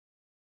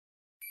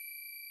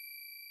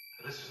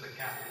This is the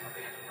captain of the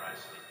Enterprise.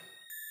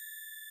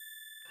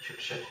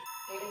 Ship.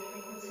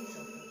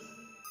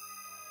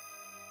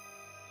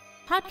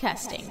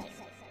 Podcasting,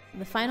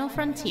 the final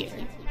frontier.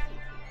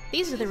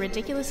 These are the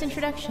ridiculous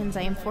introductions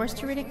I am forced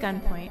to read at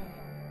gunpoint,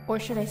 or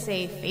should I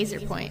say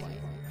phaser point.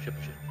 Ship.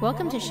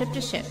 Welcome to Ship,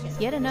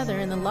 yet another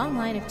in the long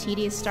line of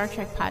tedious Star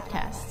Trek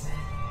podcasts.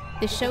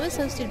 This show is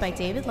hosted by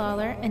David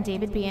Lawler and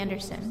David B.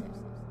 Anderson.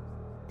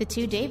 The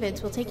two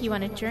Davids will take you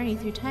on a journey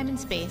through time and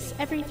space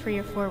every 3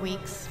 or 4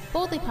 weeks,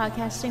 boldly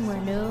podcasting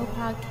where no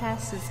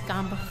podcast has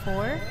gone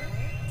before.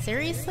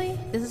 Seriously?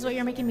 This is what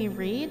you're making me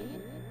read?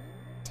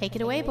 Take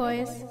it away,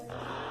 boys.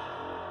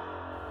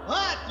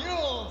 What,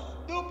 you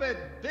stupid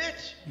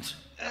bitch?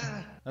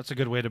 That's a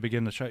good way to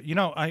begin the show. You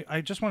know,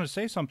 I just want to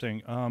say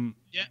something.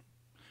 Yeah.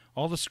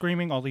 All the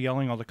screaming, all the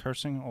yelling, all the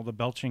cursing, all the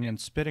belching and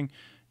spitting,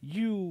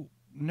 you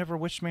never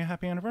wished me a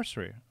happy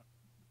anniversary.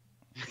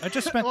 I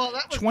just spent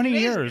 20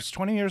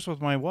 years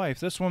with my wife.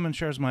 This woman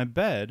shares my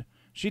bed.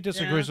 She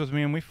disagrees with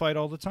me, and we fight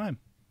all the time.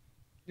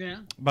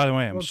 Yeah. By the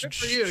way, I'm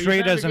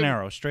straight as an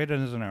arrow. Straight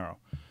as an arrow.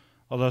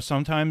 Although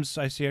sometimes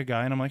I see a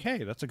guy, and I'm like,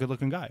 hey, that's a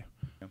good-looking guy.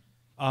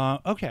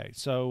 Okay,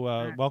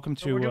 so welcome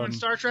to... we're doing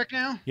Star Trek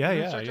now?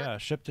 Yeah.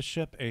 Ship to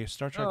Ship, a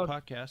Star Trek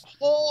podcast.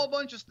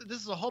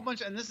 This is a whole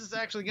bunch, and this is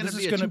actually going to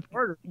be a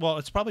two-parter. Well,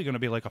 it's probably going to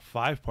be like a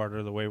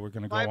 5-parter the way we're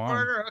going to go on.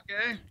 5-parter,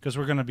 okay. Because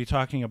we're going to be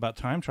talking about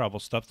time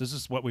travel stuff. This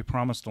is what we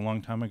promised a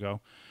long time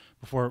ago,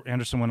 before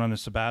Anderson went on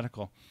his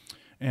sabbatical.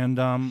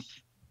 And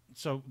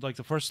so, like,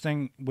 the first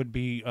thing would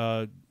be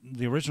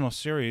the original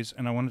series,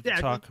 and I wanted to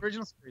talk... the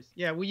original series.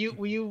 Yeah, will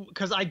you?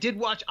 Because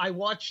I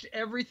watched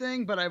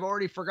everything, but I've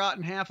already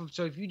forgotten half of.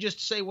 So if you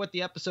just say what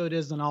the episode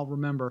is, then I'll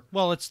remember.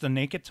 Well, it's The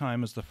Naked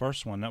Time is the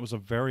first one. That was a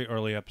very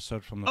early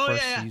episode from the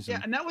first season. Yeah,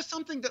 and that was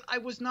something that I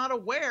was not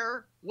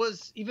aware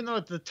was, even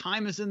though the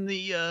time is in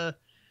the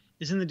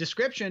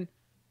description.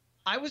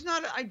 I was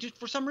not. I just,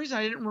 for some reason,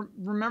 I didn't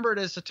remember it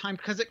as a time,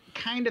 because it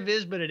kind of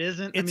is, but it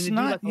isn't. It's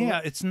not.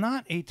 It's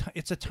not a.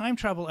 It's a time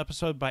travel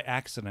episode by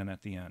accident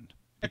at the end.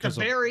 At the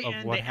very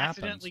end, they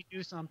accidentally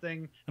do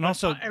something, and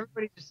also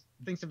everybody just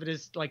thinks of it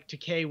as like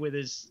Takei with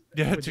his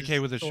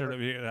Takei with his shirt.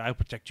 I'll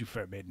protect you,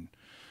 fair maiden.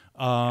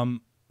 Now,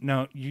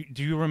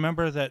 do you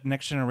remember that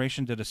Next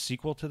Generation did a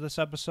sequel to this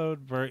episode?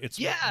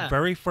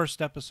 Very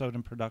first episode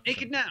in production.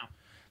 Naked Now.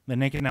 The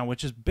Naked Now,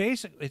 which is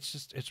basic.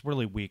 It's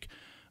really weak,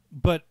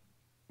 but.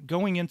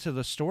 Going into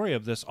the story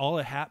of this,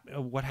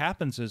 what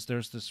happens is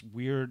there's this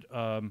weird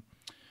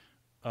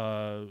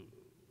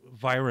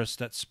virus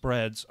that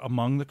spreads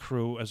among the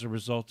crew as a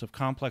result of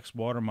complex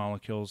water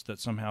molecules that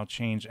somehow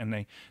change, and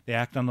they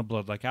act on the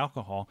blood like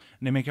alcohol,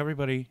 and they make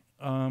everybody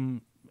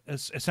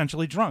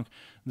essentially drunk.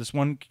 This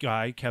one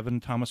guy,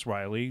 Kevin Thomas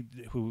Riley,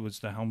 who was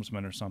the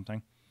helmsman or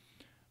something,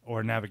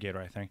 or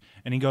navigator, I think.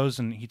 And he goes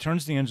and he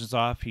turns the engines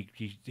off.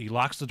 He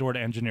locks the door to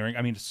engineering.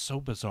 I mean, it's so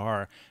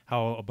bizarre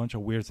how a bunch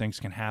of weird things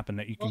can happen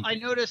that you can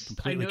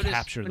completely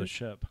capture the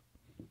ship.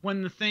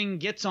 When the thing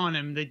gets on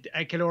him,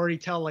 I could already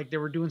tell like they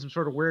were doing some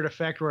sort of weird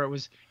effect where it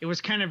was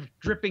kind of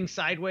dripping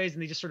sideways,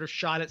 and they just sort of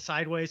shot it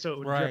sideways so it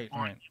would drip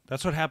on him.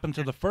 That's what happened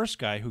to the first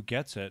guy who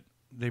gets it.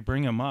 They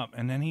bring him up,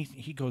 and then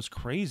he goes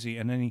crazy,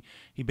 and then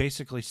he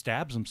basically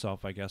stabs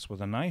himself, I guess,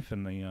 with a knife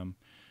in the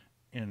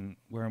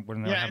where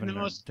they're having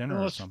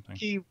dinner or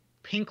something.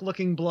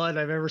 Pink-looking blood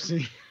I've ever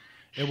seen.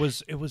 It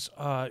was,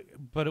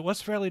 but it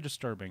was fairly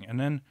disturbing. And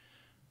then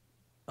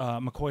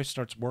McCoy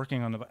starts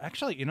working on the.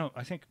 Actually,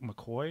 I think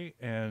McCoy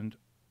and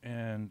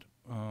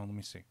let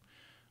me see,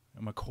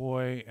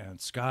 McCoy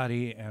and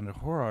Scotty and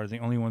Uhura are the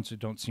only ones who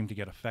don't seem to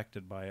get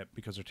affected by it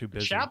because they're too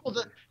busy.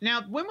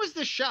 Now, when was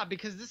this shot?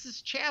 Because this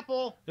is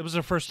Chapel. It was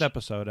her first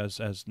episode as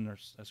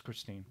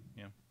Christine.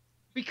 Yeah.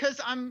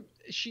 Because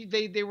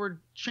they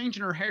were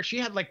changing her hair. She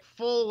had like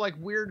full like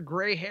weird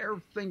gray hair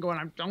thing going.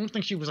 I don't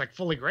think she was like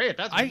fully gray at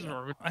that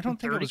time. I don't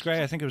think it was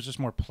gray. I think it was just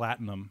more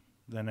platinum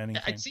than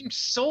anything. It seemed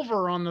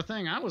silver on the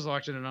thing I was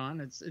watching it on.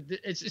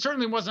 It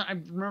certainly wasn't. I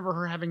remember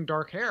her having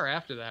dark hair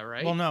after that,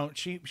 right? Well, no,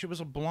 she was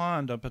a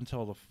blonde up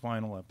until the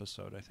final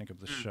episode, I think,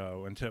 of the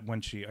show. Until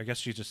when I guess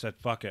she just said,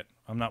 "Fuck it,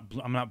 I'm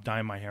not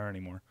dyeing my hair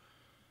anymore."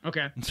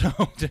 Okay.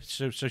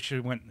 So she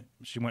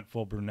went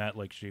full brunette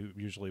like she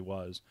usually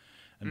was.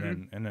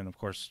 And then of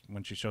course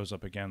when she shows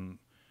up again,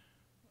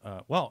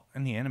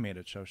 in the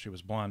animated show she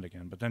was blonde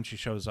again, but then she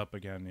shows up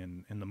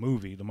again in the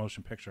movie, the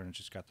motion picture, and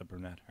she's got the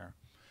brunette hair.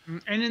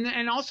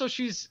 And also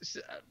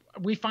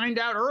we find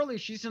out early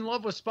she's in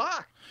love with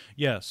Spock.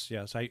 Yes.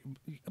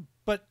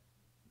 But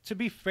to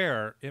be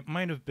fair, it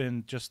might have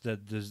been just the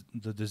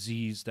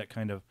disease that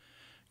kind of.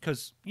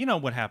 Because you know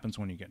what happens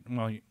when you get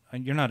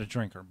you're not a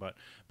drinker, but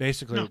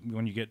basically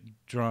when you get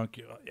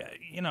drunk,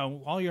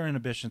 all your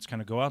inhibitions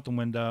kind of go out the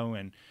window,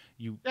 and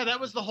you. Yeah, that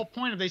was the whole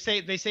point of they say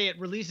it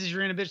releases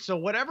your inhibitions. So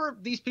whatever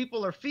these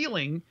people are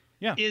feeling,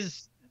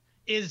 is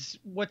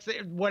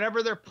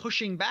whatever they're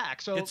pushing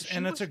back. So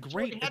it's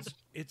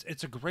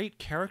a great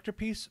character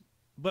piece,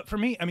 but for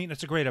me, I mean,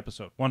 it's a great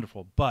episode,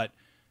 wonderful, but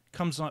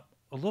comes up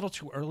a little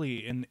too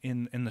early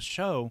in the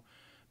show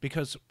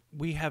because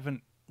we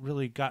haven't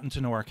really gotten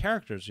to know our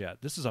characters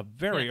yet. This is a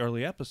very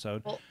early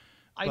episode.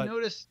 I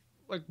noticed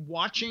like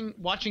watching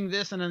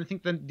this, and I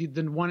think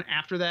the one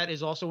after that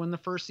is also in the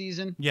first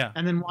season. Yeah.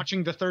 And then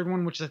watching the third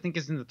one, which I think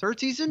is in the third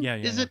season. Yeah.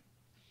 Is it?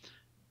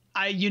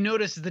 You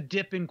notice the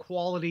dip in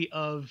quality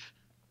of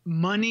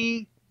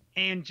money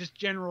and just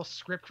general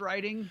script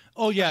writing.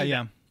 Oh yeah,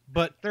 yeah.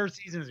 But third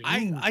season is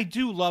I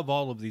do love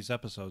all of these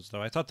episodes,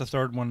 though. I thought the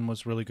third one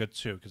was really good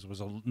too, because it was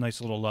a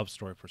nice little love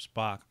story for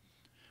Spock.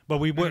 But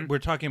we're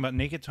talking about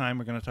Naked Time.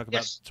 We're going to talk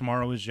about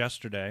Tomorrow Is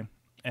Yesterday,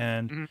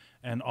 and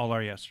All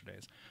Our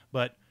Yesterdays.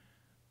 But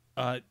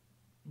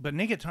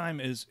Naked Time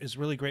is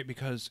really great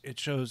because it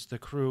shows the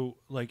crew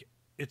like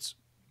it's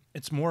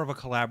more of a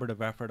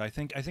collaborative effort. I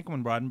think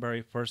when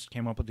Roddenberry first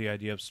came up with the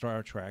idea of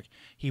Star Trek,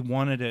 he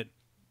wanted it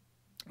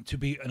to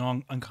be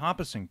an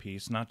encompassing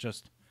piece, not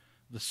just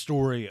the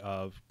story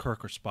of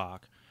Kirk or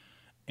Spock.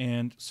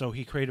 And so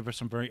he created for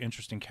some very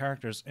interesting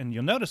characters. And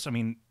you'll notice, I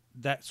mean,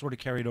 that sort of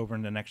carried over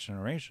into Next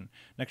Generation.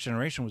 Next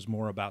Generation was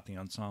more about the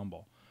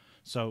ensemble.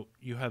 So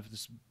you have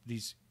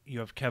you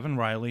have Kevin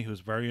Riley,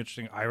 who's a very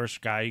interesting Irish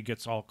guy. He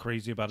gets all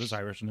crazy about his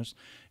Irishness.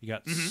 You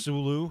got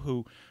Sulu,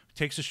 who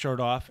takes his shirt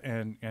off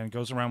and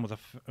goes around with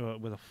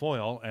a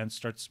foil and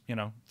starts,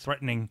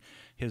 threatening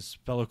his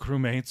fellow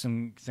crewmates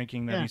and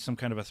thinking that he's some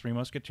kind of a Three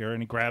Musketeer.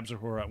 And he grabs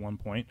her at one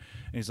point,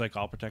 and he's like,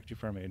 "I'll protect you,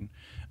 fair maiden."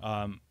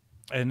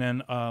 And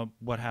then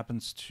what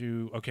happens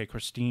to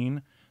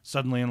Christine,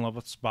 suddenly in love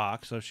with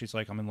Spock? So she's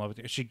like, "I'm in love with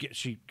you."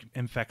 She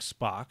infects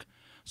Spock.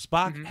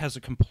 Spock has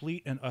a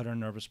complete and utter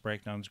nervous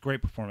breakdown. It's a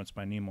great performance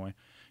by Nimoy.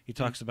 He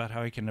talks about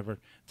how he can never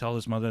tell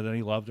his mother that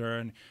he loved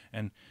her,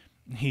 and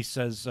he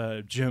says,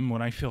 "Jim,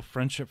 when I feel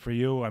friendship for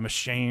you, I'm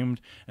ashamed."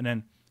 And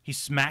then he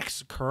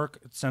smacks Kirk,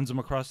 sends him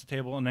across the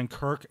table, and then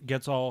Kirk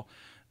gets all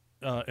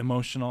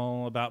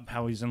emotional about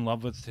how he's in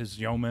love with his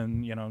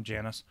yeoman,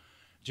 Janice.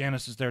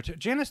 Janice is there too.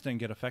 Janice didn't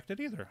get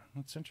affected either.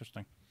 That's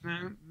interesting.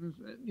 And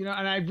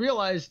I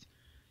realized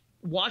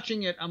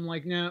watching it, I'm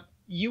like, now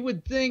you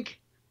would think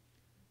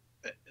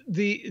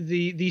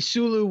the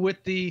Sulu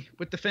with the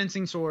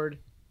fencing sword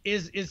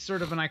is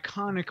sort of an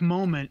iconic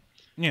moment.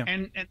 Yeah.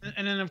 And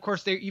then of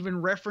course they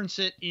even reference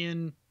it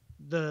in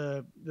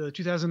the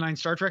 2009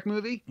 Star Trek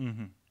movie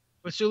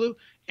with Sulu.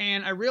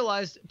 And I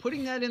realized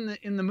putting that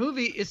in the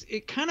movie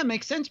it kind of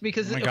makes sense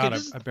because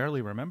I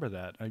barely remember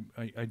that.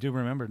 I do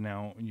remember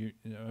now.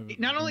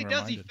 Not only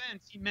does he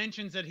fence, he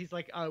mentions that he's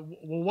like, well,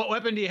 what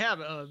weapon do you have?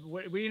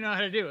 What do you know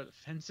how to do?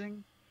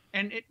 Fencing.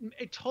 And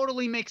it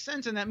totally makes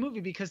sense in that movie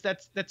because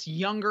that's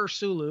younger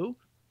Sulu.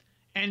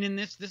 And in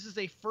this is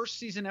a first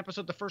season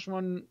episode, the first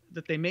one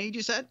that they made,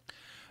 you said?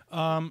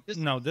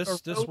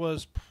 This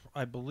was,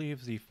 I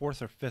believe, the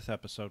 4th or 5th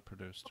episode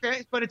produced.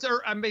 Okay, but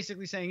I'm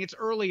basically saying it's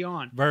early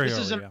on. This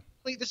is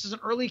an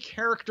early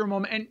character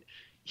moment, and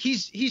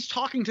he's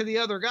talking to the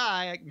other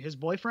guy, his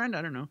boyfriend.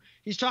 I don't know.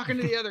 He's talking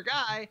to the other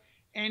guy,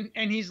 and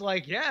he's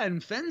like, yeah,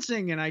 and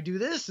fencing, and I do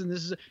this, and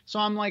this is. So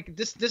I'm like,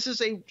 this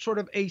is a sort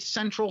of a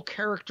central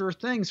character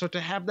thing. So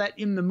to have that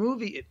in the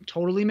movie, it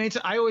totally made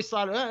sense. I always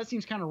thought, that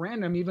seems kind of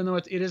random, even though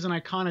it is an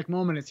iconic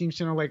moment. It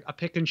seems like a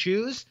pick and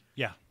choose.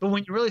 Yeah. But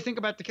when you really think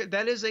about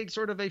that is a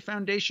sort of a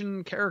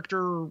foundation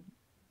character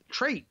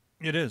trait.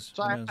 It is.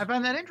 So I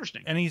find that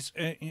interesting. And he's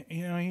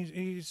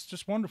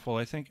just wonderful.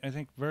 I think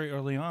very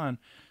early on,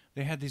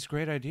 they had these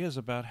great ideas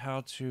about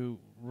how to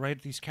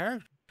write these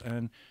characters,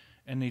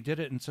 and they did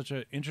it in such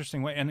an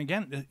interesting way. And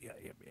again,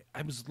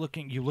 I was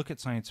looking. You look at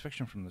science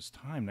fiction from this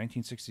time,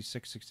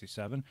 1966,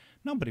 67.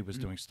 Nobody was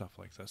doing stuff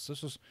like this.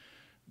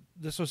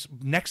 This was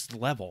next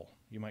level,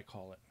 you might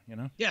call it.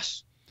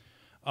 Yes.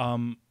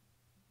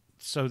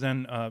 So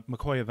then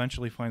McCoy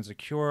eventually finds a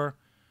cure,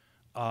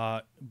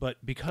 but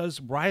because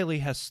Riley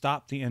has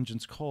stopped the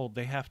engines cold,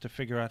 they have to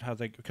figure out how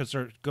because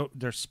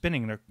they're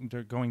spinning,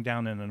 they're going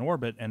down in an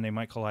orbit, and they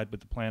might collide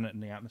with the planet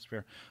and the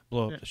atmosphere,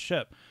 blow up the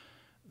ship.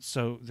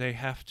 So they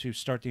have to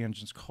start the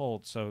engines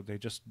cold. So they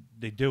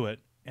do it,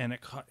 and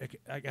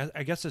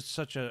I guess it's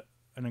such an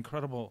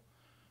incredible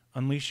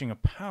unleashing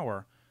of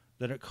power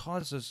that it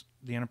causes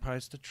the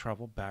Enterprise to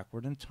travel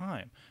backward in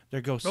time.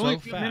 They go so fast. Only a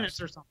few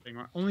minutes or something.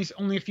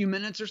 Only a few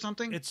minutes or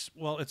something. It's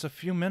a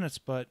few minutes,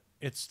 but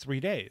it's 3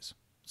 days.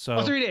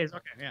 So 3 days.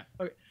 Okay, yeah.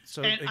 Okay.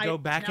 So they go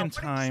back in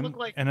time,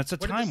 and it's a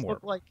time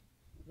warp.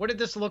 What did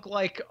this look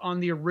like on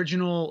the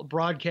original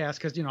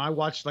broadcast? Because I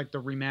watched like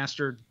the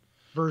remastered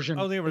version.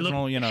 Oh, the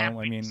original.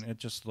 I mean, it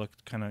just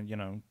looked kind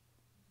of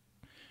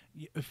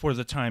for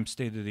the time,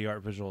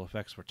 state-of-the-art visual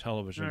effects for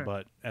television, right.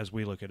 But as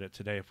we look at it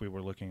today, if we were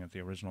looking at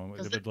the original,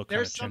 it would look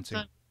kind of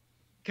chintzy.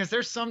 Because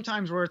there's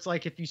sometimes where it's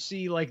like if you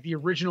see like the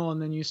original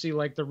and then you see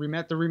like the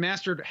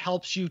remastered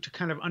helps you to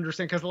kind of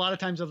understand. Because a lot of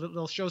times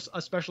they'll show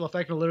a special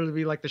effect and it'll literally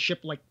be like the ship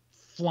like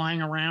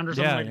flying around or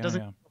something. It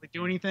doesn't really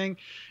do anything,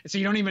 and so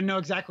you don't even know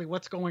exactly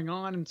what's going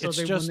on. And so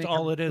it's just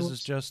all it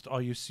is just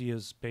all you see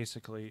is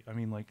basically. I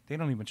mean, like they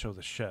don't even show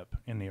the ship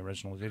in the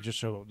original. They just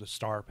show the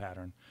star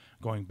pattern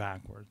going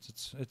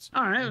backwards. It's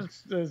all right.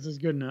 This is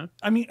good enough.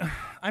 I mean,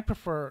 I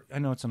prefer. I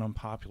know it's an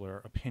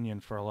unpopular opinion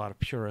for a lot of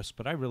purists,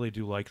 but I really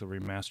do like the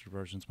remastered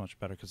versions much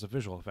better because the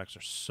visual effects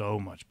are so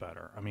much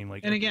better. I mean,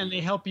 like, and again,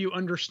 they help you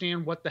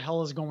understand what the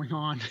hell is going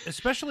on.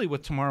 Especially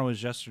with Tomorrow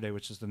Is Yesterday,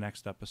 which is the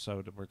next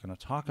episode that we're going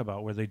to talk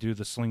about, where they do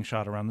the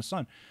slingshot around the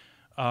sun.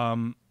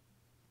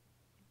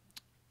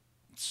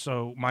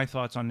 So my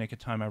thoughts on Naked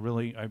Time,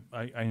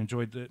 I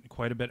enjoyed it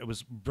quite a bit. It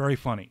was very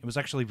funny. It was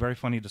actually very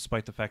funny,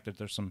 despite the fact that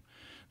there's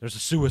a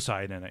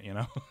suicide in it, you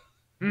know.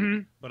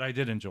 Mm-hmm. But I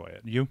did enjoy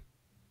it. You?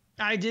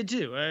 I did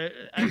too.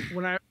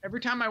 Every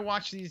time I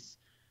watch these,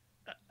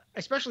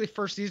 especially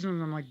first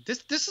season, I'm like,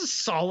 this is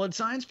solid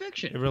science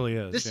fiction. It really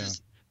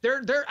is.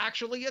 They're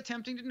actually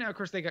attempting to. Now, of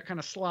course, they got kind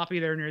of sloppy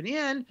there near the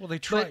end. Well,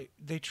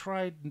 they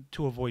tried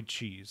to avoid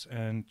cheese,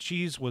 and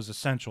cheese was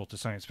essential to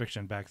science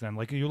fiction back then.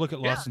 Like you look at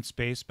Lost in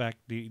Space, back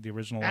the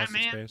original Lost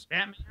in Space,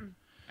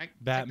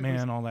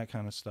 Batman, all that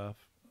kind of stuff,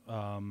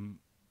 and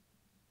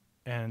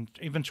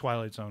even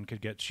Twilight Zone could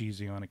get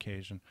cheesy on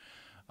occasion.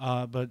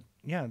 But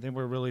yeah, they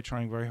were really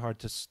trying very hard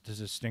to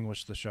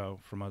distinguish the show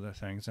from other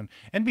things, and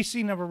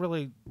NBC never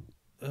really.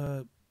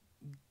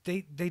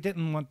 They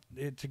didn't want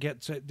it to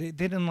get they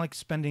didn't like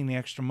spending the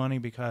extra money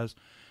because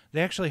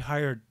they actually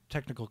hired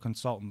technical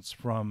consultants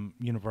from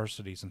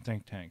universities and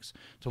think tanks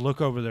to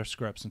look over their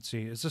scripts and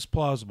see, is this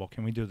plausible?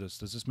 Can we do this?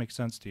 Does this make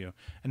sense to you?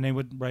 And they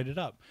would write it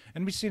up.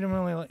 NBC didn't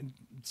really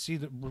see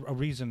a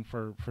reason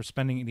for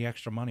spending the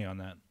extra money on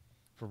that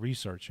for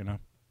research, you know.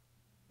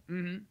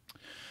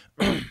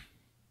 Mm-hmm.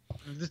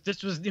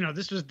 This was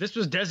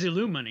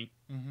Desilu money.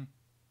 Mm-hmm.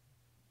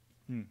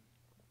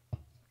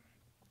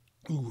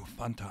 Ooh,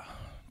 Fanta.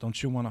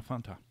 Don't you want a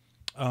Fanta?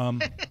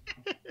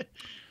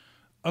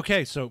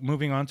 Okay, so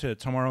moving on to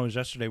Tomorrow Is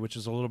Yesterday, which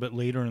is a little bit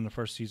later in the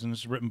first season. This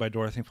is written by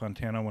Dorothy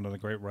Fontana, one of the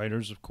great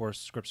writers, of course,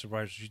 script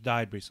supervisor. She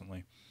died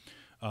recently,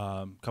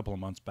 a couple of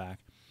months back.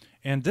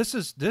 And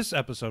this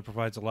episode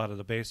provides a lot of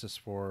the basis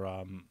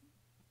for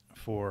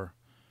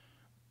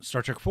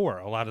Star Trek 4,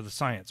 a lot of the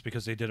science,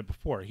 because they did it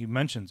before. He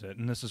mentions it,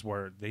 and this is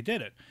where they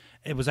did it.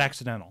 It was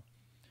accidental.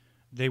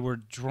 They were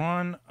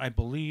drawn, I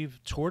believe,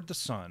 toward the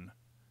sun,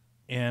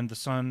 and the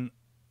sun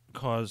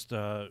caused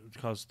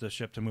the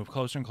ship to move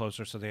closer and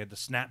closer, so they had to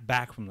snap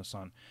back from the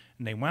sun.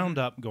 And they wound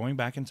up going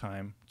back in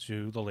time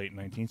to the late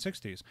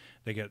 1960s.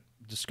 They get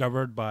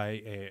discovered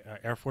by a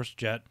Air Force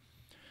jet.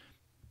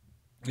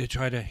 They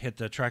try to hit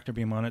the tractor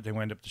beam on it. They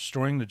wind up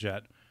destroying the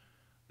jet.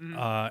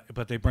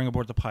 But they bring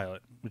aboard the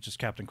pilot, which is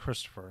Captain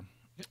Christopher.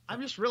 I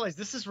just realized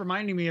this is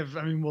reminding me of,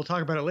 I mean, we'll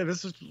talk about it later.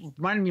 This is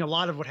reminding me a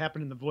lot of what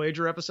happened in the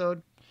Voyager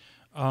episode.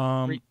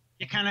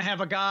 You kind of have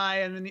a guy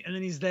and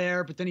then he's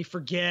there, but then he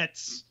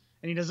forgets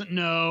and he doesn't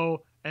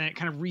know, and it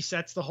kind of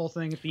resets the whole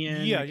thing at the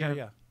end.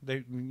 Yeah.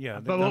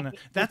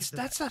 That's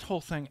that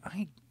whole thing.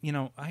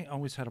 I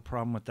always had a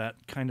problem with that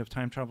kind of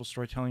time travel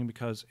storytelling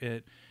because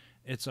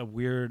it's a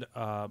weird.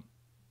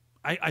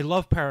 I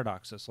love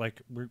paradoxes.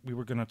 Like we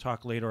were going to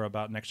talk later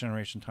about Next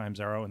Generation Time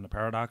Zero and the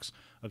paradox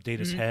of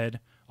Data's head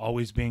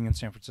always being in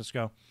San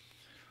Francisco.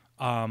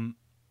 I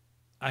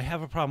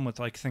have a problem with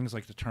like things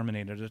like the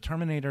Terminator. The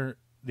Terminator,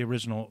 the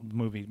original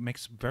movie,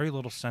 makes very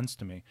little sense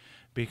to me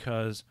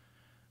because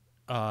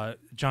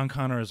John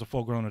Connor, as a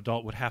full-grown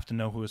adult, would have to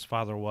know who his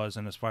father was,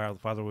 and his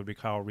father would be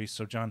Kyle Reese.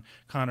 So John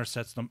Connor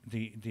sets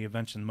the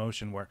events in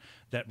motion where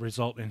that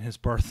result in his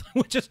birth,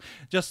 which is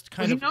just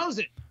kind of. He knows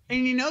it,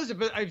 and he knows it.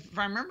 But if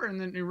I remember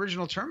in the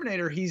original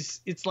Terminator,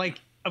 it's like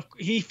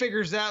he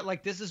figures out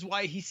like this is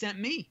why he sent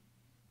me.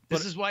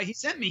 This is why he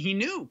sent me. He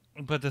knew.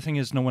 But the thing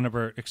is, no one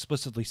ever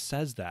explicitly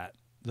says that,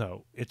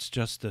 though. It's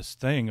just this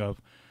thing of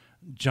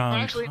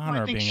John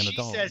Connor being an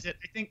adult. Says it.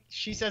 I think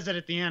she says it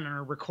at the end in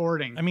her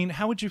recording. I mean,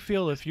 how would you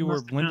feel if you were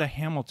Linda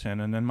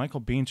Hamilton and then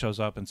Michael Biehn shows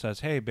up and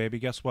says, "Hey, baby,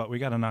 guess what? We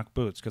got to knock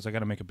boots because I got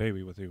to make a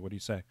baby with you." What do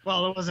you say?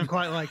 Well, it wasn't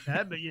quite like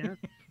that, but yeah.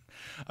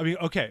 I mean,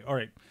 okay, all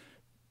right.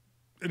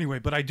 Anyway,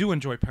 but I do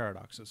enjoy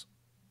paradoxes.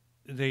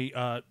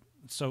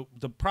 So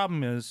the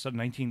problem is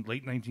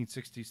late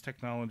 1960s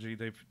technology.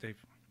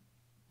 They've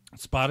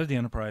spotted the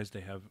Enterprise.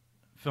 They have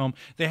film.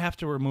 They have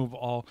to remove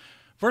all.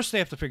 First, they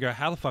have to figure out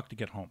how the fuck to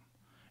get home.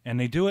 And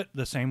they do it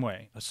the same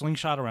way, a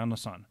slingshot around the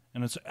sun.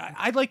 And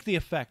I like the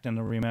effect in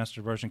the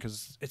remastered version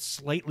because it's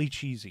slightly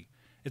cheesy.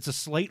 It's a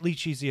slightly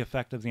cheesy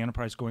effect of the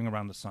Enterprise going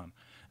around the sun.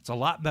 It's a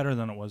lot better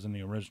than it was in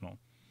the original.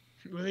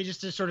 Well, they just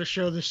to sort of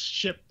show the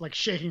ship like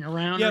shaking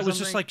around. Yeah, it was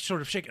just like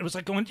sort of shaking. It was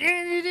like going.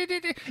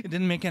 It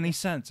didn't make any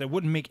sense. It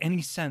wouldn't make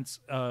any sense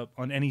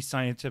on any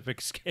scientific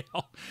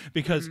scale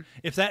because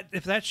if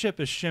that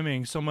ship is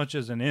shimmying so much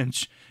as an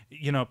inch,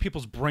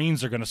 people's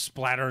brains are going to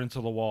splatter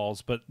into the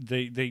walls. But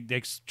they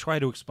try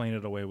to explain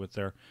it away with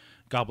their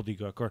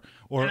gobbledygook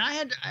or. And I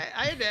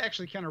had to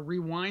actually kind of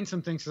rewind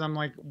some things because I'm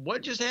like,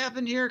 what just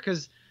happened here?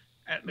 Because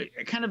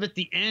kind of at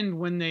the end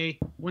when they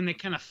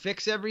kind of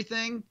fix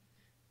everything.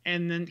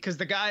 And then because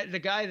the guy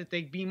that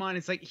they beam on,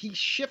 it's like he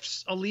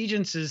shifts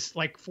allegiances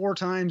like 4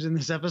 times in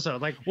this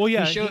episode. Like, well,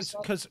 yeah, he shows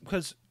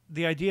because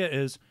the idea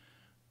is,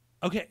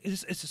 okay,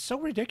 it's so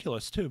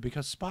ridiculous too,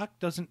 because Spock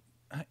doesn't.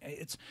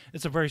 It's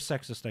a very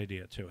sexist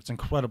idea too. It's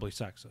incredibly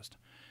sexist.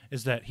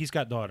 Is that he's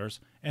got daughters,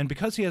 and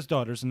because he has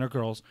daughters and they're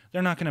girls,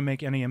 they're not going to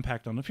make any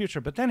impact on the future.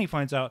 But then he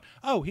finds out,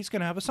 oh, he's going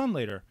to have a son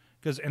later.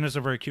 And there's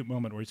a very cute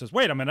moment where he says,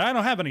 "Wait a minute, I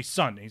don't have any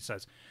son." He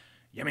says,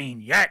 "You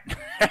mean yet?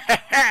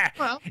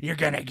 Well, you're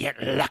gonna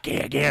get lucky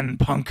again,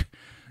 punk."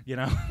 You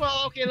know.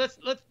 Well, okay, let's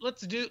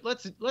do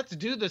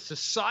the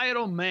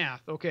societal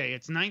math. Okay,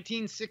 it's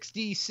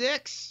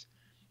 1966.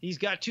 He's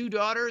got 2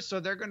 daughters, so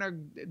they're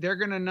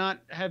gonna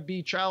not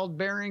be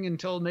childbearing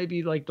until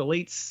maybe like the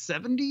late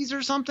 70s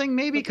or something,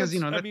 maybe, because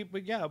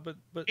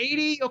but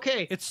 80.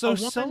 Okay, it's so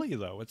silly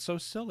though. It's so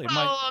silly.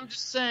 Well, I'm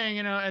just saying,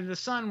 and the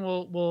son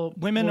will.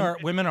 Women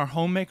are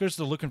homemakers.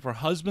 They're looking for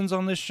husbands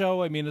on this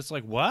show. I mean, it's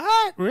like,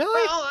 what,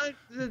 really?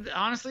 Well,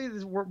 honestly,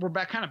 we're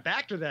kind of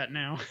back to that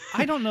now.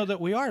 I don't know that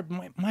we are.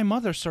 My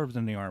mother served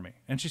in the Army,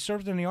 and she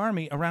served in the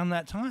Army around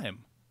that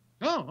time.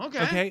 Oh,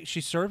 okay. Okay, she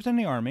served in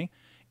the Army.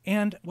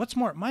 And what's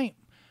more, my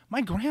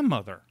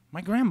grandmother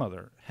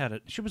had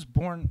it. She was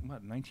born,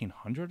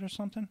 1900 or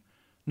something?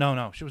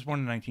 No, she was born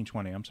in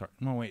 1920. I'm sorry.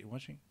 No, wait,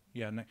 was she?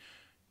 Yeah,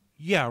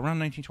 around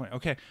 1920.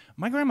 Okay,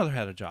 my grandmother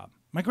had a job.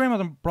 My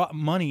grandmother brought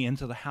money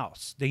into the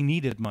house. They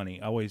needed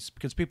money always,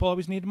 because people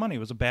always needed money. It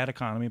was a bad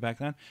economy back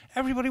then.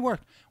 Everybody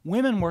worked.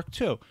 Women worked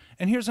too.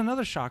 And here's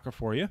another shocker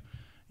for you.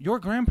 Your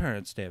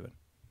grandparents, David.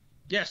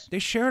 Yes. They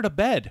shared a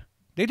bed.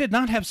 They did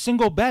not have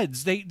single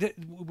beds.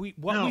 We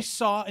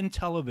saw in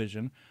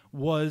television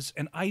was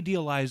an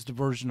idealized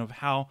version of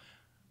how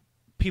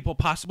people,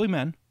 possibly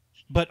men,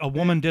 but a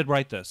woman did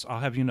write this. I'll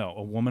have you know,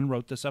 a woman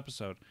wrote this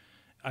episode.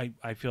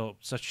 I feel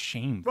such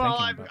shame. Well,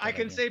 thinking about I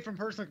can say from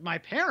personal, my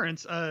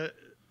parents.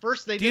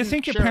 First, they. Do you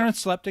think your parents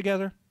slept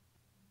together?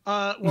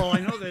 Well, I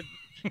know that.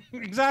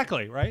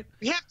 Exactly right.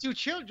 We have 2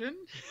 children.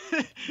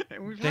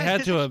 They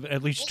had to have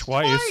at least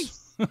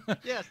twice.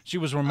 Yes. She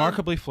was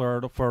remarkably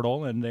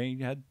fertile, and they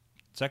had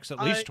sex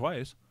at least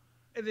twice.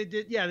 They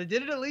did, yeah. They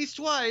did it at least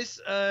twice.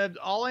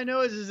 All I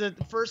know is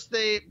that first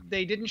they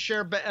didn't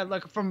share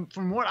like from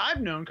what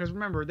I've known, because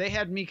remember they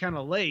had me kind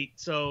of late.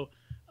 So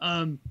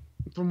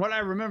from what I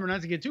remember,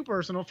 not to get too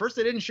personal, first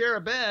they didn't share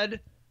a bed,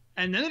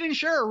 and then they didn't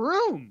share a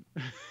room.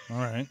 All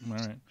right.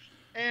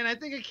 And I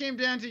think it came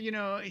down to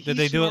did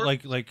they do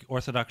it like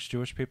Orthodox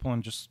Jewish people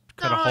and just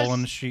cut a hole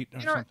in the sheet or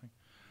something?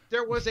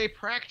 There was a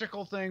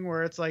practical thing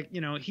where it's like,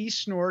 he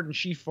snored and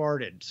she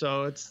farted.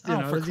 So it's,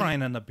 for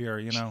crying in the beer,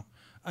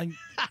 I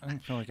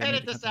feel like I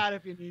edit this out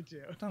if you need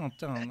to. Don't.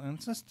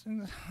 It's just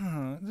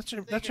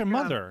that's your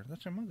mother.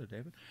 That's your mother,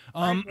 David.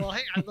 Well,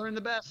 hey, I learned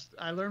the best.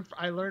 I learned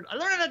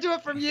how to do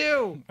it from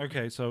you.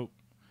 Okay, so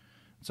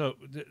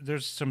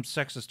there's some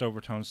sexist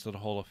overtones to the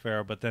whole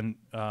affair, but then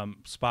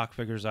Spock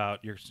figures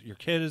out your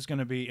kid is going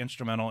to be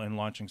instrumental in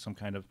launching some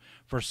kind of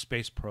first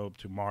space probe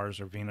to Mars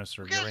or Venus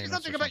or Uranus.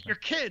 Something about your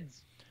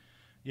kids.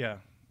 Yeah.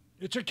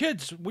 It's your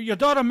kids. Well, your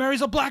daughter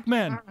marries a black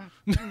man.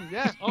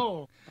 Yes.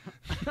 Oh.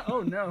 Oh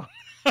no.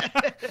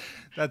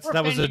 that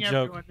was a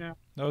joke. That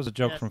was a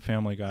joke from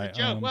Family Guy.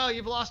 Well,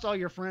 you've lost all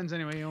your friends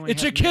anyway.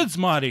 It's your kids,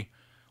 Marty.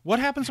 What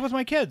happens with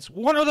my kids?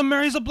 One of them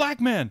marries a black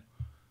man.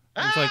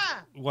 It's like,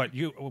 what?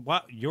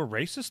 You're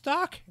racist,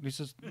 Doc? And he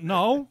says,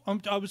 no.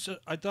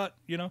 I thought,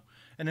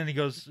 And then he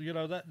goes,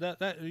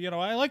 that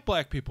I like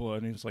black people.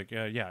 And he's like,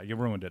 yeah, you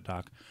ruined it,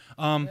 Doc.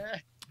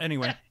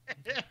 Anyway.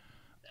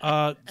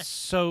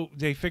 So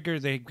they figure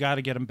they got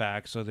to get him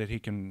back so that he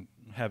can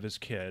have his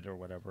kid or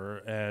whatever,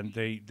 and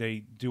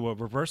they do a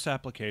reverse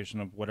application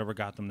of whatever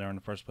got them there in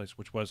the first place,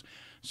 which was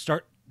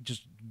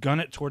just gun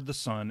it toward the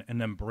sun and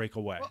then break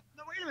away. Well,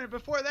 no, wait a minute.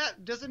 Before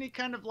that, doesn't he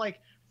kind of like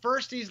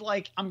first he's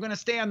like, I'm going to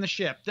stay on the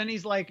ship. Then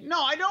he's like,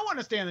 no, I don't want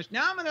to stay on the ship.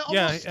 Now I'm going to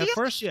almost steal at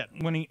first, the ship.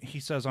 When he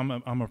says I'm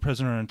a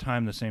prisoner in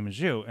time, the same as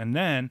you, and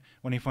then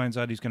when he finds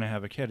out he's going to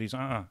have a kid, he's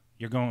I'm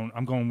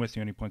going with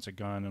you, and he points a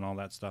gun and all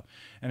that stuff,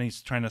 and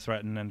he's trying to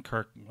threaten, and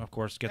Kirk, of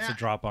course, gets a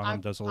drop on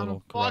him, does a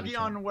little. I'm foggy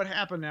on what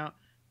happened now.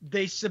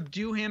 They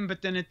subdue him,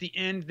 but then at the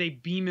end they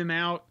beam him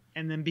out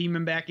and then beam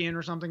him back in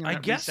or something. And I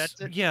guess,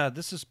 yeah,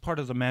 this is part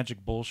of the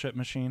magic bullshit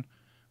machine,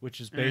 which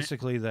is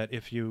basically that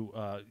if you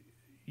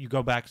you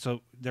go back,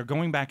 so they're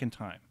going back in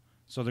time.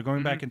 So they're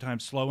going back in time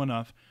slow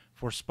enough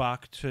for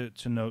Spock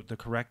to note the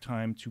correct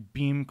time to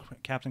beam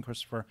Captain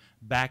Christopher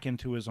back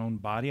into his own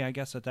body, I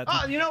guess, at that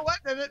time. Oh, you know what?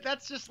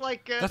 That's just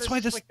like... that's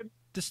why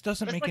this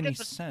doesn't make any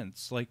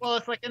sense. Well,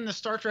 it's like in the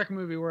Star Trek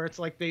movie where it's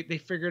like they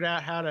figured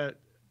out how to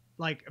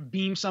like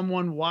beam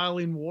someone while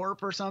in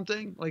warp or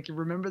something. Like, you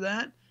remember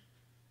that?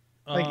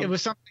 Like it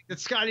was something that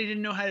Scotty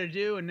didn't know how to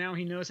do, and now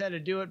he knows how to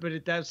do it.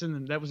 But that was in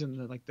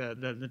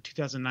the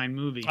 2009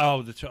 movie.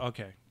 Oh,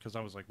 okay. Because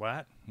I was like,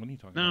 what? What are you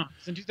talking about? No,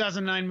 it's a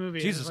 2009 movie.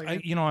 Jesus,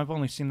 like, I've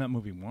only seen that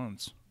movie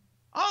once.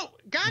 Oh,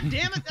 God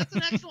damn it! That's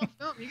an excellent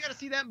film. You got to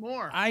see that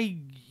more.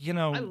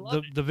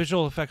 The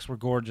visual effects were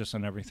gorgeous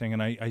and everything,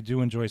 and I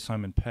do enjoy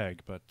Simon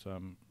Pegg, but.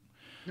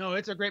 No,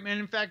 it's a great man.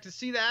 In fact, to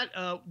see that,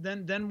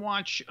 then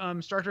watch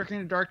Star Trek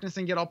Into Darkness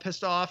and get all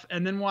pissed off,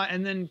 and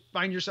then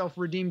find yourself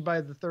redeemed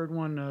by the third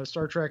one,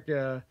 Star Trek.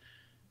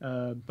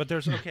 But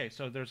there's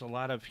so there's a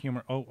lot of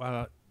humor.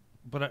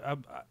 But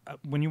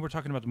when you were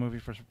talking about the movie,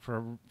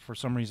 for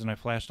some reason, I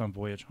flashed on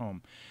Voyage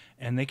Home,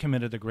 and they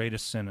committed the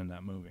greatest sin in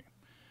that movie.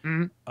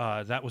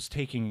 Mm-hmm. That was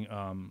taking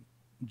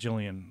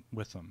Jillian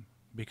with them,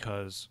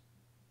 because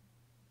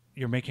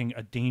you're making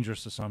a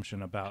dangerous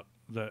assumption about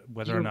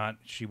whether or not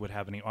she would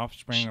have any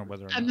offspring, or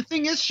whether or and not. the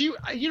thing is,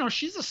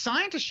 she's a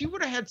scientist. She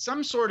would have had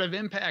some sort of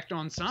impact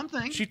on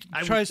something. She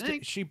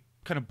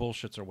kind of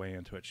bullshits her way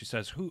into it. She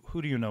says,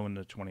 who do you know in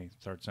the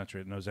 23rd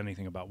century that knows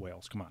anything about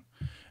whales? Come on.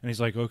 And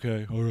he's like,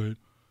 okay, all right.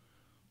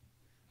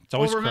 It's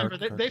always remember,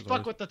 Kirk. they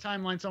fuck with the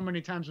timeline so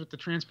many times with the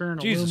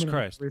transparent Jesus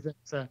aluminum. Christ.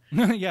 So,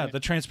 yeah, the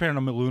transparent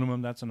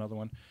aluminum, that's another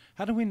one.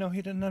 How do we know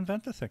he didn't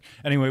invent the thing?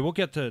 Anyway, we'll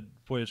get to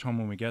Voyage Home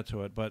when we get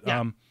to it. But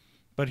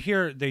but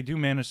here they do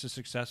manage to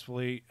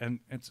successfully, and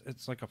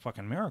it's like a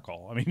fucking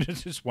miracle. I mean,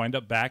 it's just wind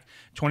up back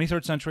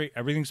 23rd century.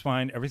 Everything's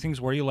fine. Everything's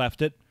where you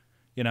left it.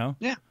 You know.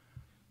 Yeah.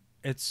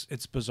 It's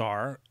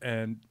bizarre,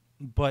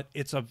 but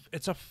it's a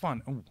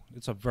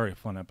very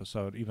fun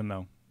episode, even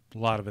though a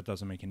lot of it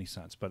doesn't make any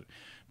sense. But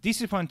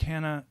DC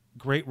Fontana,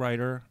 great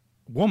writer,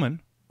 a woman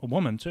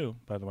too,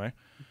 by the way,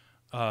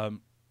 kind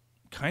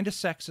of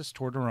sexist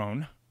toward her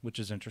own, which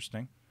is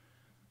interesting,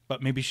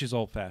 but maybe she's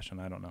old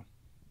fashioned. I don't know.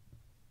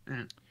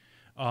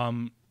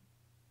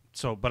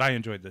 But I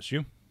enjoyed this.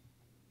 You?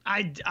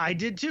 I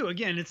did too.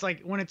 Again, it's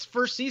like when it's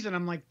first season,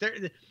 I'm like,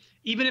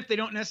 even if they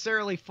don't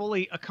necessarily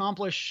fully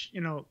accomplish,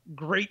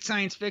 great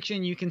science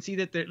fiction, you can see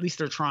that at least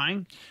they're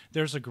trying.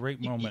 There's a great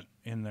moment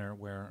in there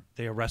where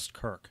they arrest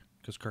Kirk,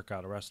 because Kirk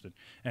got arrested,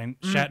 and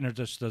Shatner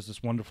just does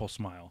this wonderful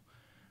smile.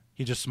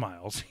 He just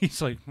smiles.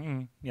 He's like,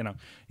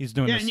 he's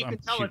doing this. Yeah, and you can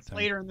tell it's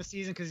later in the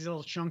season because he's a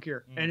little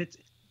chunkier, and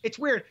it's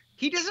weird.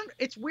 He doesn't.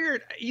 It's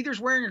weird. Either he's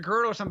wearing a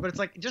girdle or something, but it's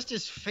like just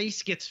his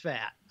face gets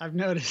fat. I've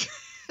noticed.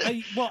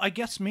 I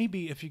guess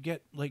maybe if you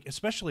get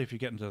especially if you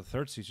get into the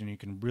third season, you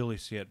can really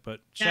see it.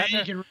 But Shatner,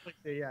 you can really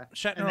see, yeah.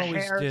 Shatner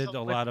always did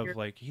a lot of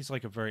he's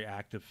like a very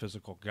active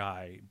physical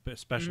guy,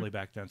 especially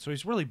back then. So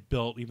he's really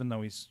built, even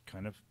though he's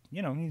kind of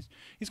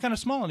he's kind of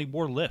small, and he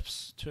wore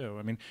lifts too.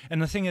 I mean, and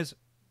the thing is,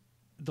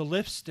 the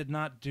lifts did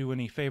not do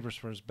any favors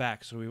for his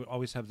back, so he would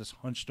always have this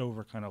hunched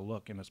over kind of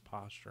look in his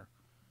posture.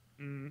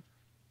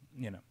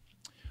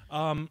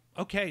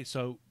 Okay,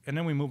 so and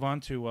then we move on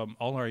to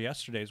All Our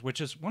Yesterdays,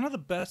 which is one of the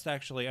best.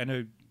 Actually, I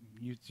know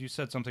you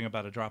said something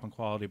about a drop in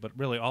quality, but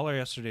really, All Our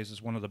Yesterdays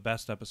is one of the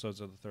best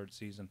episodes of the third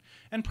season,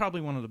 and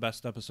probably one of the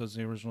best episodes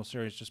in the original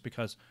series, just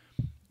because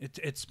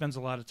it spends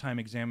a lot of time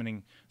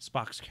examining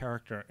Spock's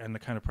character and the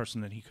kind of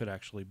person that he could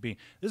actually be.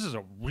 This is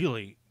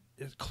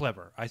it's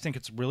clever. I think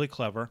it's really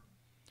clever.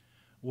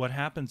 What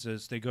happens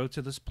is they go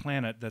to this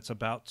planet that's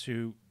about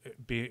to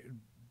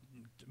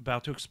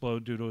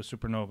explode due to a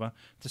supernova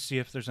to see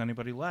if there's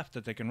anybody left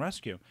that they can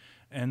rescue.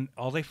 And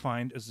all they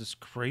find is this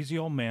crazy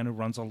old man who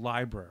runs a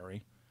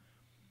library.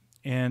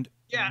 And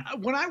yeah,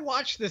 when I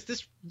watched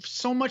this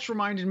so much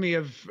reminded me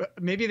of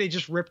maybe they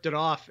just ripped it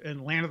off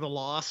in Land of the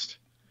Lost.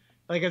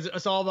 Like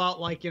it's all about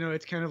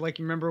it's kind of like,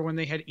 you remember when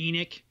they had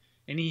Enoch,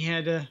 and he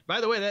had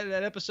by the way,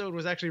 that episode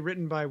was actually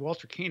written by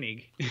Walter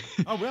Koenig.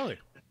 Oh, really?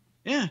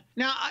 Yeah.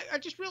 Now I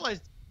just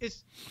realized I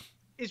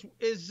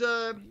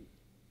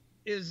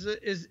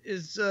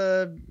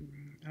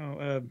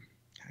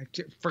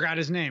forgot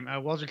his name.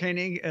 Walter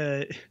Koenig.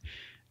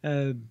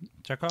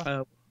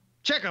 Chekhov.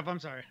 Chekhov. I'm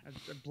sorry, I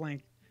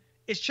blanked.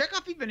 Is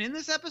Chekhov even in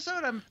this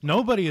episode?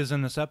 Nobody is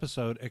in this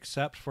episode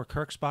except for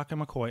Kirk, Spock,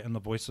 and McCoy, and the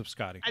voice of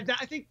Scotty.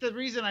 I think the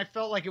reason I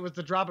felt like it was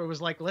the drop, it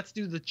was like, let's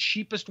do the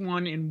cheapest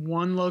one in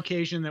one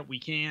location that we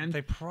can.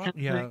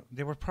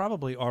 They were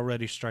probably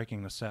already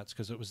striking the sets,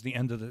 because it was the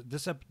end of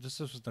this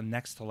was the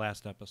next to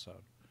last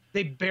episode.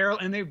 They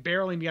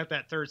barely got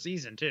that third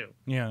season too.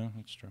 Yeah,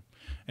 that's true.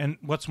 And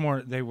what's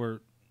more, they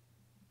were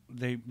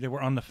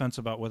on the fence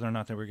about whether or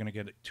not they were going to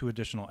get 2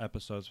 additional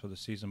episodes for the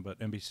season, but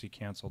NBC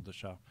canceled the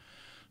show.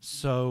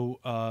 So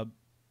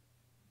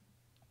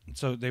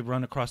they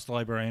run across the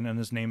librarian, and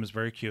his name is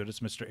very cute. It's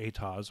Mr.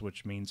 Ataz,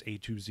 which means A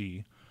to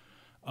Z.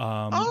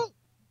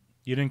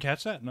 You didn't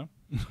catch that, no?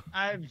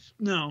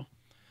 No.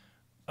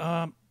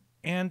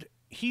 And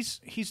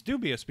he's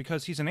dubious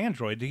because he's an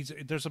android.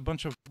 There's a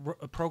bunch of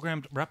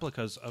programmed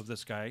replicas of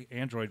this guy,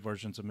 android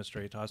versions of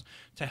Mr. Ataz,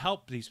 to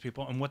help these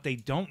people. And what they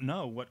don't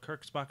know, what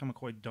Kirk, Spock, and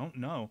McCoy don't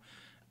know,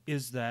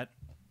 is that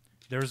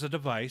there's a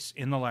device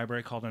in the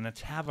library called an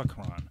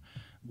atavachron,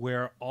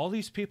 where all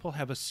these people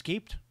have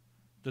escaped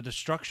the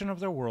destruction of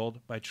their world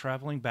by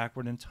traveling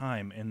backward in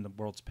time in the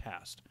world's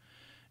past.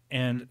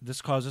 And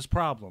this causes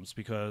problems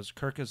because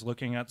Kirk is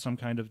looking at some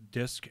kind of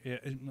disc, a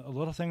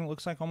little thing that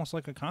looks like almost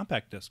like a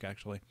compact disc,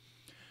 actually.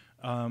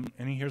 And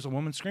he hears a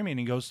woman screaming,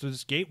 and he goes through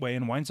this gateway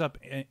and winds up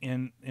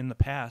in the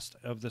past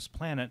of this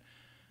planet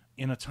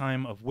in a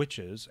time of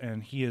witches,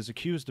 and he is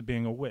accused of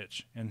being a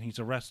witch, and he's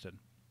arrested.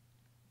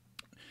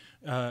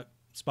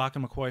 Spock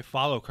and McCoy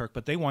follow Kirk,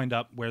 but they wind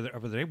up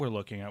wherever they were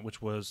looking at, which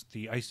was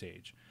the Ice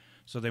Age.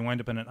 So they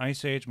wind up in an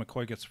ice age.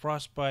 McCoy gets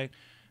frostbite.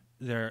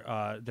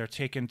 They're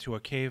taken to a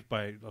cave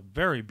by a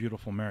very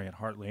beautiful Marion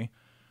Hartley.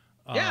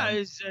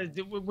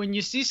 When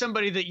you see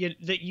somebody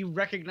that you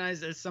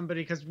recognize as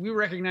somebody, because we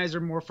recognize her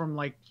more from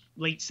like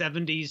late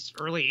 70s,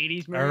 early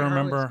 80s. I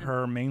remember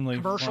her mainly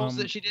commercials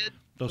from that she did.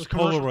 Those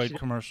Polaroid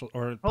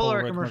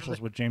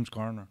commercials with James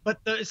Garner. But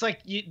it's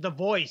like the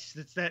voice.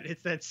 It's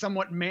that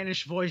somewhat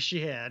mannish voice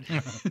she had.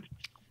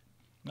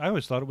 I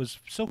always thought it was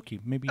silky.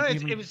 Maybe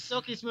it was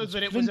silky smooth,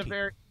 but it was a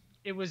very.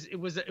 It was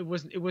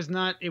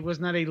not a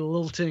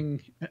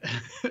lilting,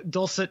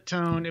 dulcet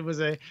tone. It was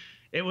a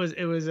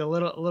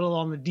little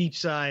on the deep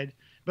side.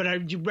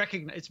 But you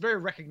recognize it's very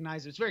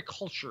recognizable. It's very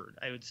cultured,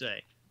 I would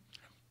say.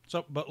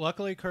 So, but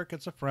luckily, Kirk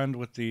gets a friend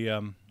with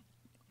the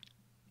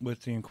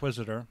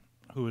Inquisitor,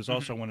 who is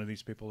also one of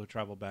these people who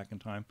travel back in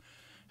time,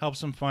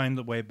 helps him find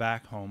the way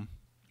back home.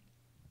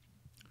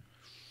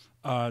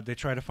 They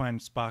try to find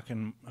Spock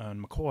and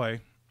McCoy,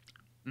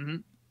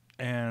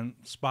 and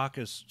Spock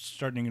is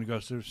starting to go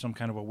through some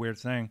kind of a weird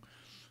thing,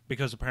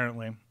 because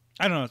apparently,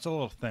 I don't know, it's a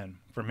little thin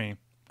for me.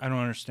 I don't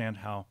understand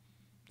how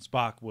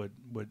Spock would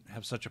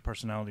have such a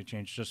personality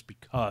change just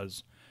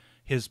because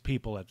his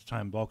people at the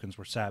time, Vulcans,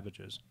 were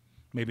savages.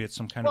 Maybe it's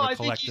some kind of a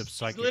collective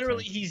psychic thing.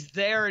 Literally, he's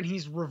there and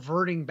he's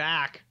reverting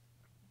back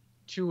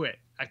to it.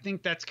 I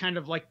think that's kind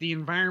of like the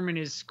environment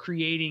is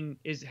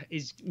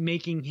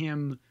making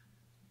him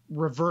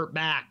revert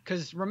back.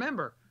 Because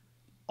remember,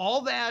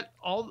 all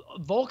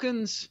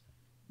Vulcans,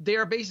 they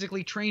are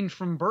basically trained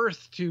from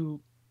birth to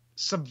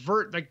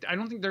subvert. Like, I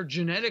don't think they're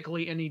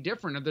genetically any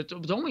different. It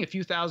was only a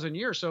few thousand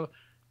years, so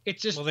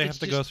it's just. Well, they have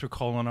to go through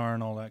Kolinar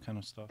and all that kind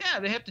of stuff.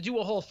 Yeah, they have to do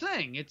a whole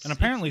thing. And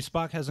apparently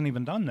Spock hasn't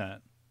even done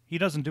that. He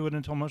doesn't do it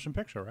until motion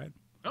picture, right?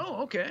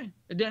 Oh, okay.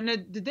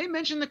 Did they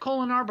mention the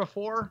Kolinar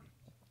before?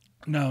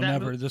 No,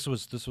 never. This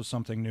was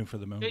something new for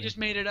the movie. They just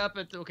made it up.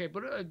 But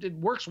it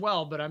works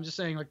well. But I'm just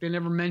saying, like, they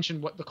never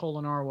mentioned what the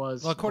Kolinar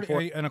was. Well,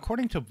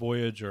 according to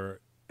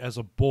Voyager, as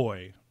a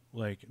boy,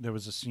 like, there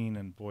was a scene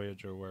in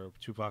Voyager where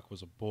Tuvok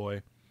was a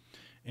boy,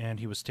 and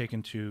he was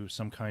taken to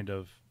some kind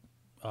of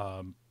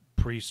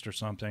priest or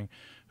something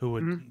who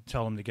would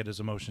tell him to get his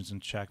emotions in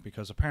check,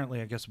 because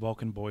apparently, I guess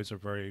Vulcan boys are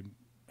very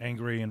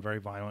angry and very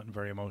violent and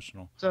very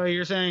emotional. So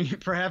you're saying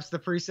perhaps the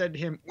priest said to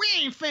him, "We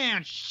ain't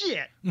found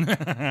shit."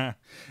 The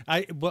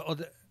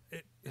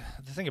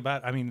thing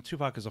about, I mean,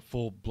 Tuvok is a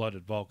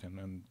full-blooded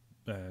Vulcan,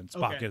 and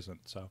Spock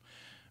isn't. So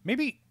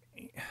maybe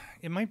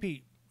it might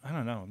be, I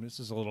don't know. This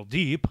is a little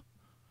deep,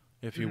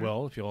 if you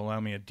will, if you'll allow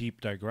me a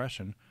deep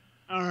digression.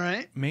 All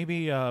right.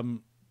 Maybe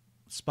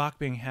Spock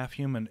being half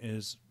human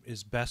is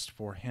best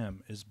for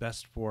him, is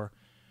best for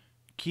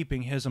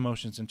keeping his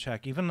emotions in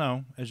check, even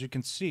though, as you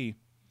can see,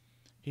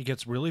 he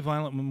gets really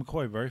violent with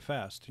McCoy very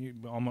fast. He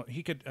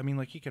could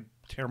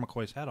tear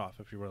McCoy's head off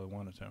if he really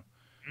wanted to.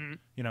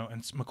 You know,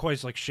 and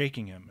McCoy's like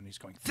shaking him, and he's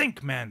going,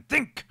 "Think, man,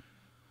 think.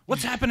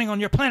 What's happening on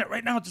your planet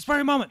right now at this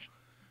very moment?"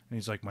 And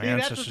he's like, "My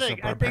ancestors are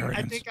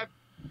barbarians."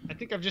 I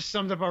think I've just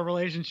summed up our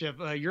relationship.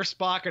 You're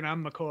Spock, and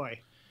I'm McCoy.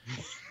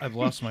 I've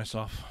lost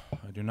myself.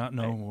 I do not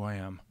know who I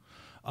am.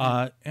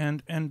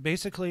 And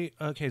basically,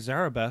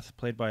 Zarabeth,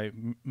 played by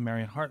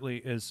Marion Hartley,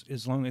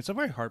 is lonely. It's a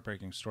very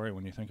heartbreaking story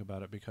when you think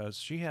about it, because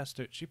she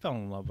fell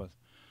in love with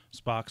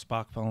Spock.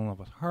 Spock fell in love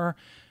with her.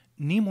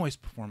 Nimoy's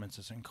performance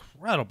is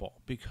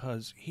incredible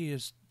because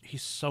he's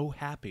so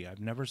happy. I've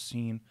never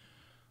seen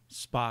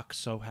Spock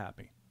so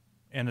happy,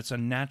 and it's a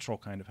natural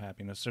kind of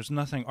happiness. There's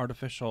nothing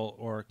artificial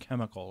or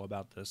chemical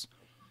about this.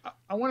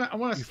 I want to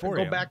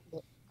go back.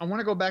 I want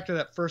to go back to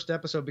that first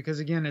episode, because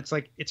again, it's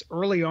like it's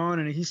early on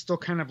and he's still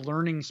kind of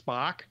learning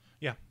Spock.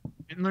 Yeah.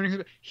 And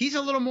learning, he's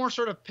a little more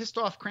sort of pissed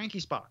off, cranky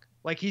Spock.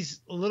 Like he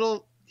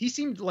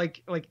seemed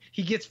like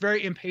he gets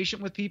very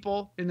impatient with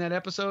people in that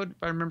episode, if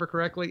I remember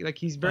correctly. Like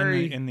he's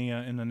very in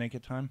the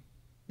Naked Time.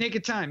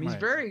 Naked Time. He's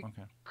very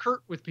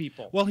curt with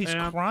people. Well, he's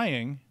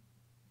crying,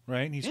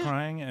 right? He's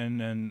crying, and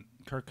then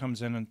Kirk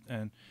comes in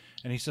and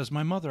he says,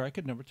 "My mother, I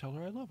could never tell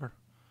her I love her."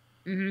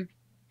 Mm-hmm.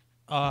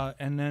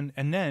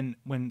 And then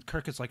when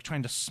Kirk is like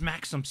trying to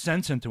smack some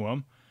sense into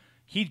him,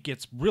 he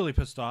gets really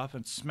pissed off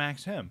and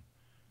smacks him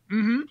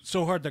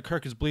so hard that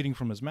Kirk is bleeding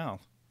from his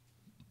mouth.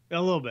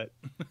 A little bit.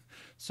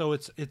 So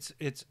it's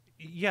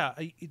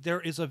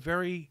there's a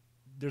very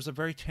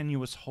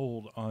tenuous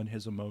hold on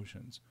his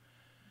emotions.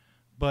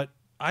 But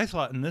I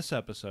thought in this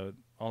episode,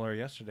 All Our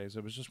Yesterdays,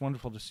 it was just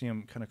wonderful to see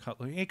him kind of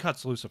he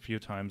cuts loose a few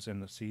times in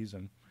the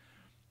season,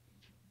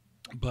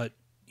 but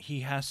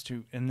he has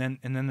to, and then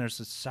there's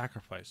this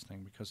sacrifice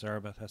thing, because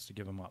Zarabeth has to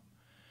give him up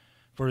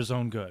for his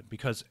own good,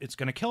 because it's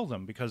going to kill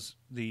them, because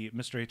the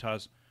Mr.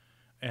 Ataz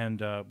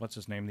and what's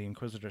his name, the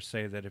Inquisitors,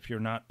 say that if you're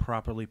not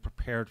properly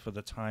prepared for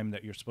the time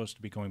that you're supposed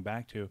to be going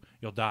back to,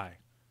 you'll die.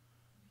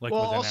 Like,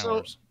 within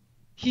hours.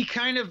 He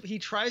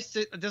tries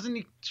to, doesn't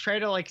he try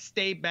to like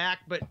stay back,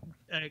 but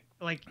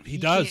like he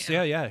does.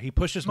 Yeah. He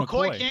pushes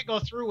McCoy. Can't go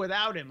through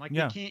without him. Like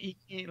he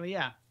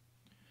can't.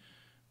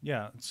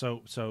 Yeah.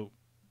 So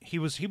he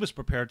was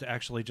prepared to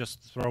actually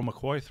just throw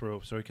McCoy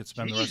through so he could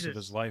spend the rest of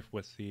his life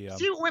with the.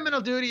 See what women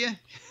will do to you.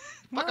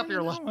 Fuck up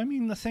your life. I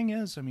mean, the thing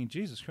is,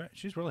 Jesus Christ,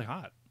 she's really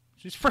hot.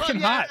 She's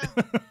freaking hot.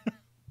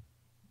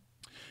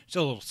 She's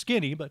a little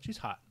skinny, but she's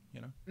hot,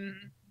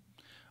 Mm-hmm.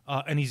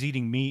 And he's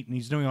eating meat, and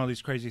he's doing all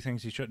these crazy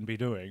things he shouldn't be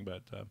doing.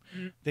 But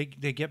they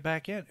get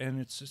back in, and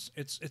it's just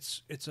it's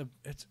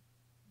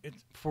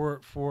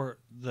for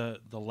the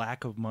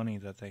lack of money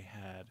that they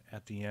had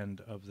at the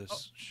end of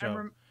this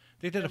show.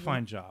 They did a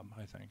fine job,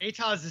 I think.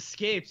 Ataz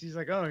escapes. He's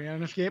like, "Oh, you got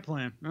an escape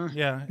plan."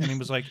 Yeah, and he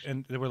was like,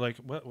 and they were like,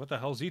 "What the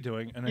hell's he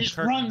doing?" And then he just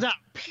runs out,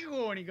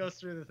 pew, and he goes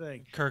through the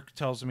thing. Kirk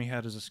tells him he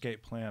had his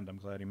escape planned. I'm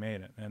glad he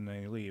made it, and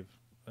they leave.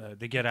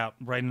 They get out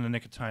right in the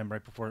nick of time,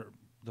 right before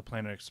the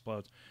planet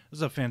explodes. This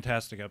is a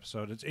fantastic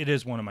episode. It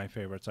is one of my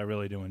favorites. I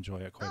really do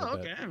enjoy it quite a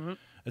bit. Okay.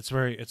 It's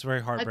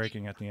very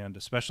heartbreaking at the end,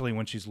 especially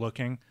when she's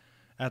looking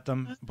at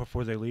them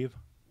before they leave.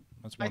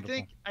 That's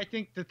wonderful. I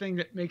think the thing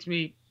that makes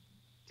me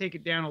take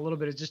it down a little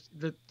bit is just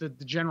the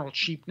general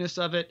cheapness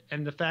of it,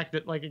 and the fact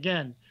that, like,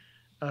 again,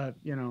 they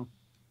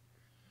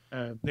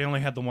only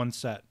had the one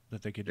set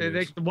that they could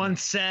use. The one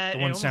set, the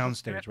one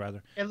soundstage,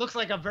 rather. It looks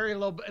like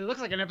it looks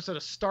like an episode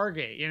of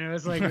Stargate.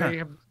 It's like they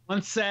have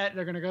one set,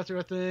 they're gonna go through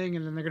a thing,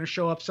 and then they're gonna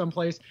show up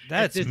someplace.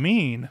 That's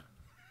mean.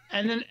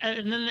 And then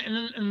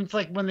it's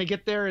like when they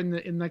get there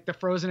in like the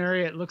frozen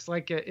area, it looks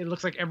like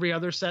every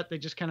other set. They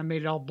just kind of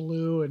made it all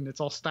blue, and it's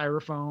all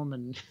styrofoam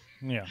and.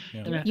 Yeah.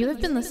 You have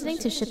been listening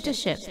to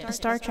Ship, a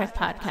Star Trek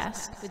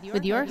podcast,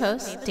 with your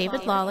hosts,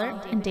 David Lawler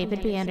and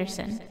David B.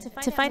 Anderson.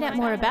 To find out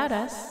more about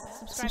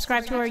us,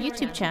 subscribe to our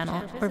YouTube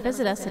channel or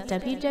visit us at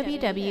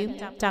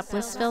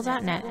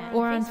www.blissville.net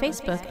or on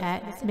Facebook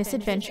at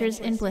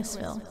Misadventures in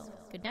Blissville.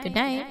 Good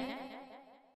night.